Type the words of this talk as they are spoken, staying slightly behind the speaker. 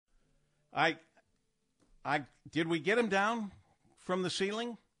I did we get him down from the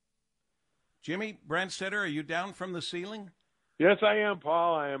ceiling? Jimmy Brandstatter, are you down from the ceiling? Yes, I am,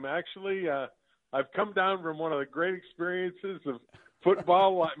 Paul. I am actually. I've come down from one of the great experiences of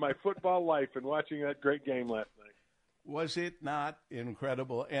football, my football life, and watching that great game last night. Was it not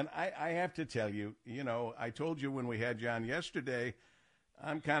incredible? And I have to tell you, I told you when we had John yesterday,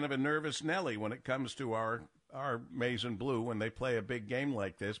 I'm kind of a nervous Nelly when it comes to our maize and blue when they play a big game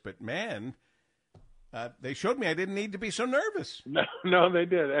like this. But, man, they showed me I didn't need to be so nervous. No, they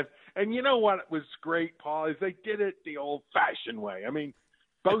did. And you know what was great, Paul, is they did it the old-fashioned way. I mean,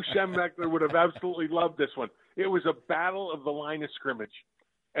 Bo Schembechler would have absolutely loved this one. It was a battle of the line of scrimmage,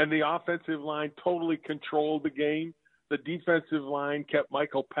 and the offensive line totally controlled the game. The defensive line kept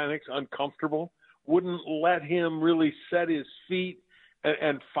Michael Penix uncomfortable, wouldn't let him really set his feet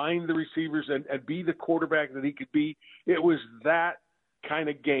and find the receivers and be the quarterback that he could be. It was that kind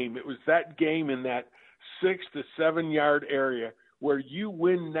of game. It was that game in that 6 to 7 yard area where you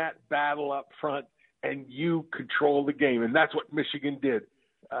win that battle up front and you control the game. And that's what Michigan did.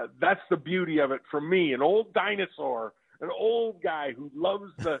 That's the beauty of it for me, an old dinosaur, an old guy who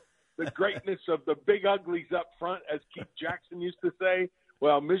loves the greatness of the big uglies up front, as Keith Jackson used to say.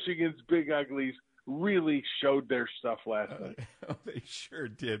 Well, Michigan's big uglies really showed their stuff last night. Oh, they sure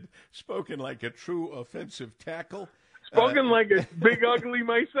did. Spoken like a true offensive tackle. Spoken like a big ugly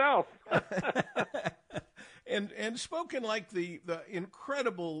myself. And spoken like the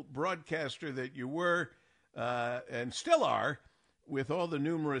incredible broadcaster that you were and still are, with all the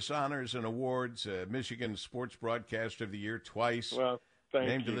numerous honors and awards, Michigan Sports Broadcaster of the Year twice. Well,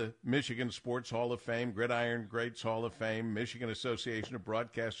 named to the Michigan Sports Hall of Fame, Gridiron Greats Hall of Fame, Michigan Association of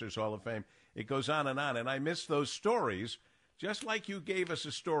Broadcasters Hall of Fame. It goes on. And I miss those stories, just like you gave us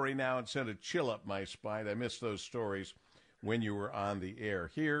a story now and sent a chill up my spine. I miss those stories when you were on the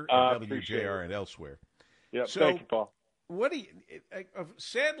air here at WJR and elsewhere. Yeah, so, thank you, Paul. What do you,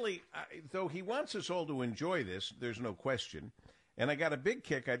 sadly, though he wants us all to enjoy this, there's no question. And I got a big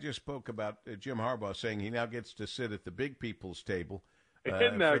kick. I just spoke about Jim Harbaugh saying he now gets to sit at the big people's table.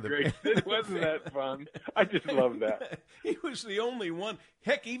 Isn't that great? Wasn't that fun? I just love that. He was the only one.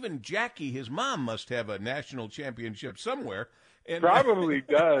 Heck, even Jackie, his mom, must have a national championship somewhere. And probably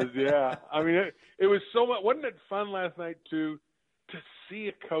does, yeah. I mean, it was so much. Wasn't it fun last night, too, to see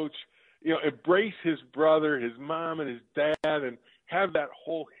a coach, embrace his brother, his mom, and his dad, and have that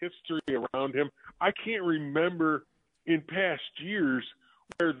whole history around him? I can't remember in past years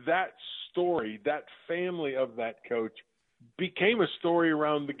where that story, that family of that coach, became a story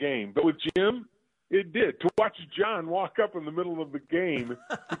around the game. But with Jim, it did. To watch John walk up in the middle of the game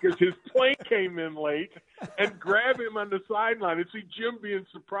because his plane came in late and grab him on the sideline and see Jim being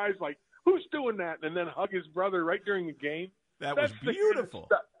surprised, like, who's doing that? And then hug his brother right during the game. That's was beautiful.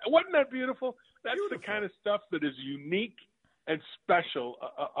 Kind of Wasn't that beautiful? That's beautiful. The kind of stuff that is unique and special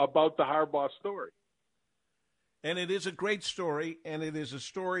about the Harbaugh story. And it is a great story, and it is a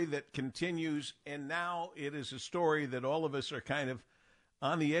story that continues, and now it is a story that all of us are kind of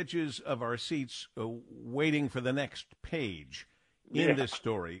on the edges of our seats waiting for the next page in this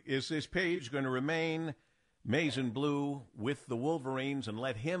story. Is this page going to remain maize and blue with the Wolverines and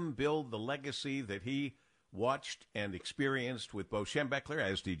let him build the legacy that he watched and experienced with Bo Schembechler,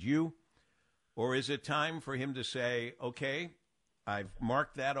 as did you? Or is it time for him to say, okay, I've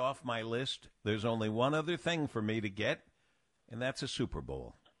marked that off my list. There's only one other thing for me to get, and that's a Super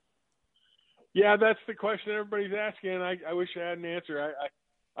Bowl. Yeah, that's the question everybody's asking. I wish I had an answer.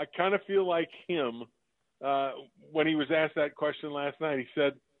 I kind of feel like him when he was asked that question last night. He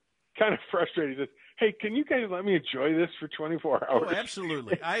said, kind of frustrated, he said, hey, can you guys let me enjoy this for 24 hours? Oh,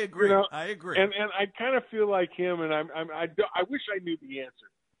 absolutely. I agree. I agree. And I kind of feel like him, and I wish I knew the answer.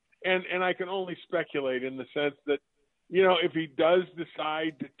 And I can only speculate in the sense that, if he does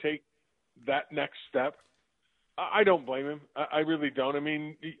decide to take that next step, I don't blame him. I really don't. I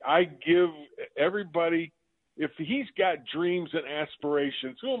mean, I give everybody, if he's got dreams and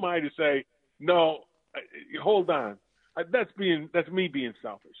aspirations, who am I to say, no, hold on. That's me being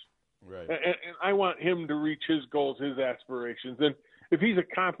selfish. Right. And I want him to reach his goals, his aspirations. And if he's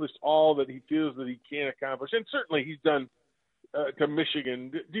accomplished all that he feels that he can accomplish, and certainly he's done to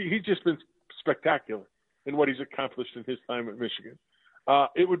Michigan, he's just been spectacular in what he's accomplished in his time at Michigan.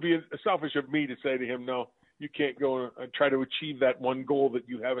 It would be selfish of me to say to him, no, you can't go and try to achieve that one goal that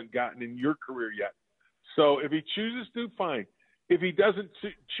you haven't gotten in your career yet. So if he chooses to, fine. If he doesn't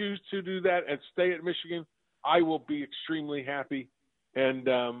choose to do that and stay at Michigan, I will be extremely happy and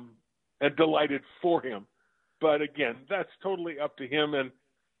delighted for him. But again, that's totally up to him. And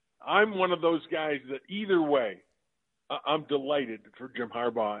I'm one of those guys that either way, I'm delighted for Jim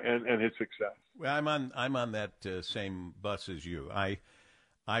Harbaugh and his success. Well, I'm on that same bus as you.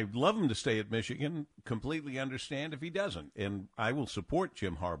 I'd love him to stay at Michigan. Completely understand if he doesn't, and I will support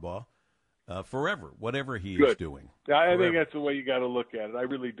Jim Harbaugh forever, whatever he is doing. I think that's the way you got to look at it. I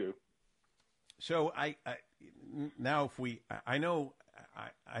really do. So now if I know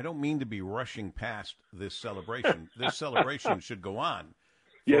I don't mean to be rushing past this celebration. This celebration should go on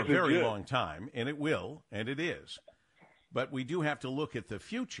for a very long time, and it will, and it is. But we do have to look at the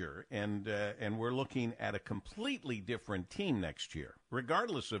future, and we're looking at a completely different team next year,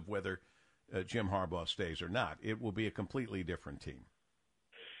 regardless of whether Jim Harbaugh stays or not. It will be a completely different team.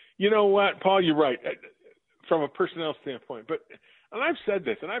 You know what, Paul? You're right from a personnel standpoint. And I've said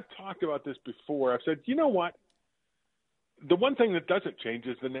this, and I've talked about this before. I've said, you know what? The one thing that doesn't change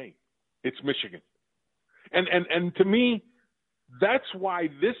is the name. It's Michigan. And to me, that's why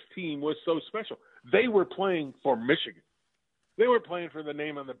this team was so special. They were playing for Michigan. They were playing for the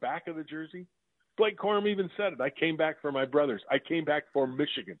name on the back of the jersey. Blake Corum even said it. I came back for my brothers. I came back for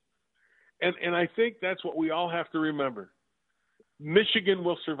Michigan. And I think that's what we all have to remember. Michigan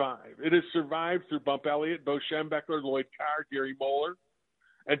will survive. It has survived through Bump Elliott, Bo Schembechler, Lloyd Carr, Gary Moeller,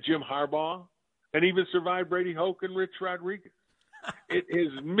 and Jim Harbaugh, and even survived Brady Hoke and Rich Rodriguez. It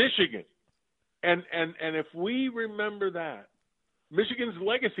is Michigan. And if we remember that, Michigan's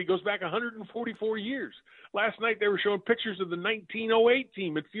legacy goes back 144 years. Last night they were showing pictures of the 1908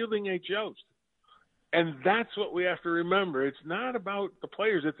 team at Fielding H. Yost. And that's what we have to remember. It's not about the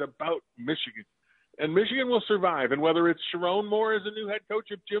players. It's about Michigan. And Michigan will survive. And whether it's Sharon Moore as a new head coach,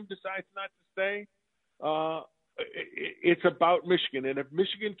 if Jim decides not to stay, it's about Michigan. And if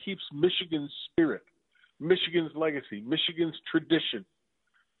Michigan keeps Michigan's spirit, Michigan's legacy, Michigan's tradition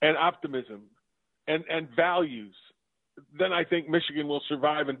and optimism and values, then I think Michigan will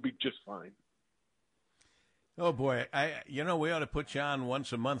survive and be just fine. Oh, boy. We ought to put you on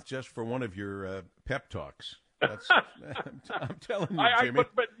once a month just for one of your pep talks. That's, I'm telling you, Jimmy.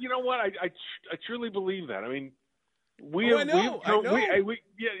 But you know what? I truly believe that. I mean, we've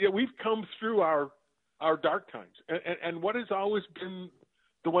come through our dark times. And what has always been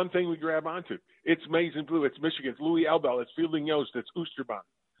the one thing we grab onto? It's Maize and Blue. It's Michigan. It's Louis Elbel. It's Fielding Yost. It's Oosterbaan.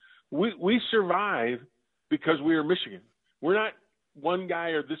 We survive because we are Michigan. We're not one guy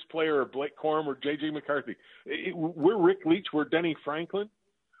or this player or Blake Corum or J.J. McCarthy. We're Rick Leach. We're Denny Franklin.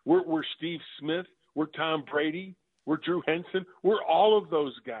 We're Steve Smith. We're Tom Brady. We're Drew Henson. We're all of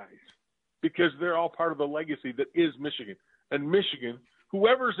those guys because they're all part of the legacy that is Michigan. And Michigan,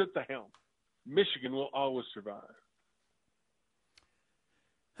 whoever's at the helm, Michigan will always survive.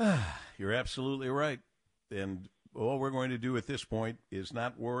 You're absolutely right. And all we're going to do at this point is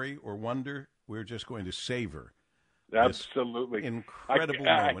not worry or wonder. We're just going to savor absolutely incredible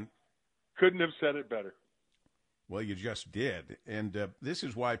moment. Couldn't have said it better. Well, you just did. And this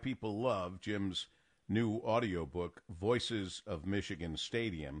is why people love Jim's new audiobook, Voices of Michigan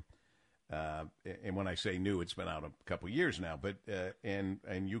Stadium. And when I say new, it's been out a couple years now. But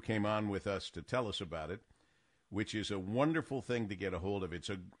and you came on with us to tell us about it, which is a wonderful thing to get a hold of.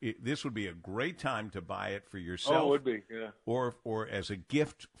 This would be a great time to buy it for yourself. Oh, it would be, yeah. Or as a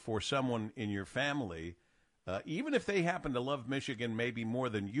gift for someone in your family. Even if they happen to love Michigan maybe more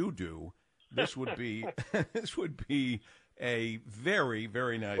than you do, this would be a very,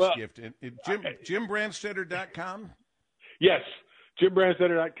 very nice gift. JimBrandstatter.com? Yes,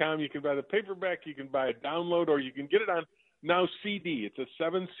 JimBrandstatter.com. You can buy the paperback, you can buy a download, or you can get it on now CD. It's a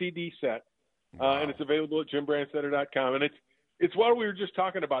 7 CD set, and it's available at JimBrandstatter.com. And it's what we were just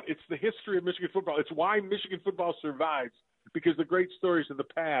talking about. It's the history of Michigan football. It's why Michigan football survives, because the great stories of the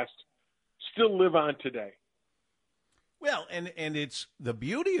past still live on today. Well, and it's the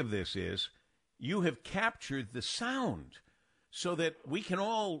beauty of this is you have captured the sound so that we can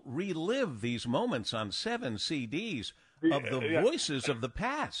all relive these moments on 7 CDs of the voices of the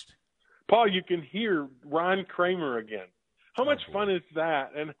past. Paul, you can hear Ron Kramer again. How much fun is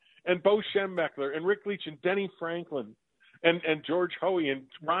that? And Bo Schembechler and Rick Leach and Denny Franklin and George Hoey and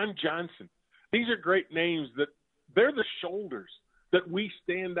Ron Johnson. These are great names that they're the shoulders that we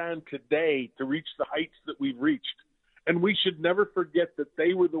stand on today to reach the heights that we've reached. And we should never forget that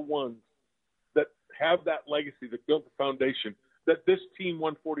they were the ones that have that legacy, that built the foundation, that this team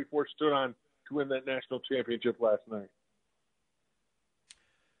 144 stood on to win that national championship last night.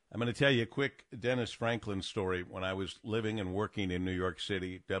 I'm going to tell you a quick Dennis Franklin story. When I was living and working in New York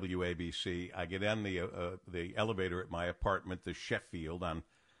City, WABC, I get on the elevator at my apartment, the Sheffield, on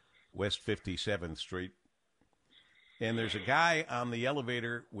West 57th Street, and there's a guy on the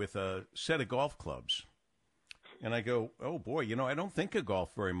elevator with a set of golf clubs. And I go, oh, boy, I don't think of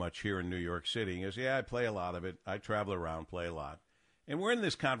golf very much here in New York City. He goes, yeah, I play a lot of it. I travel around, play a lot. And we're in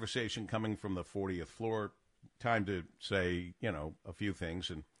this conversation coming from the 40th floor. Time to say, a few things.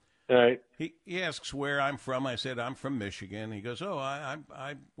 And right. He asks where I'm from. I said, I'm from Michigan. He goes, oh,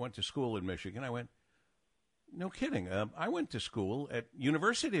 I went to school in Michigan. I went, no kidding. I went to school at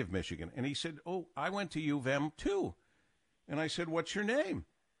University of Michigan. And he said, oh, I went to U of M too. And I said, what's your name?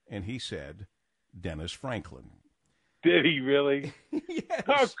 And he said, Dennis Franklin. Did he really? Yes.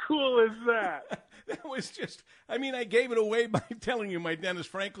 How cool is that? That was just, I gave it away by telling you my Dennis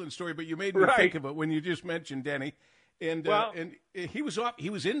Franklin story, but you made me think of it when you just mentioned Denny. And and he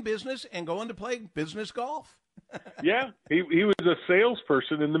was in business and going to play business golf. Yeah, he was a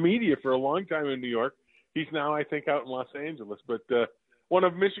salesperson in the media for a long time in New York. He's now, I think, out in Los Angeles, but one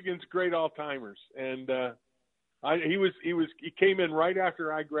of Michigan's great all-timers. And he came in right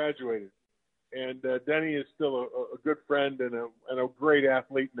after I graduated. And Denny is still a good friend and a great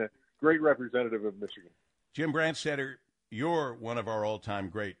athlete and a great representative of Michigan. Jim Brandstatter, you're one of our all-time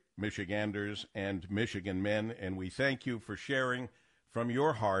great Michiganders and Michigan men, and we thank you for sharing from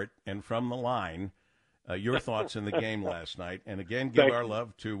your heart and from the line your thoughts in the game last night. And again, give our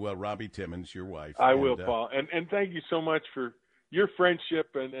love to Robbie Timmons, your wife. I will, Paul. And thank you so much for your friendship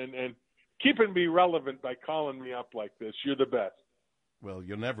and keeping me relevant by calling me up like this. You're the best. Well,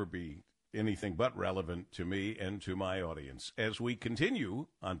 you'll never be anything but relevant to me and to my audience as we continue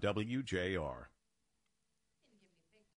on WJR.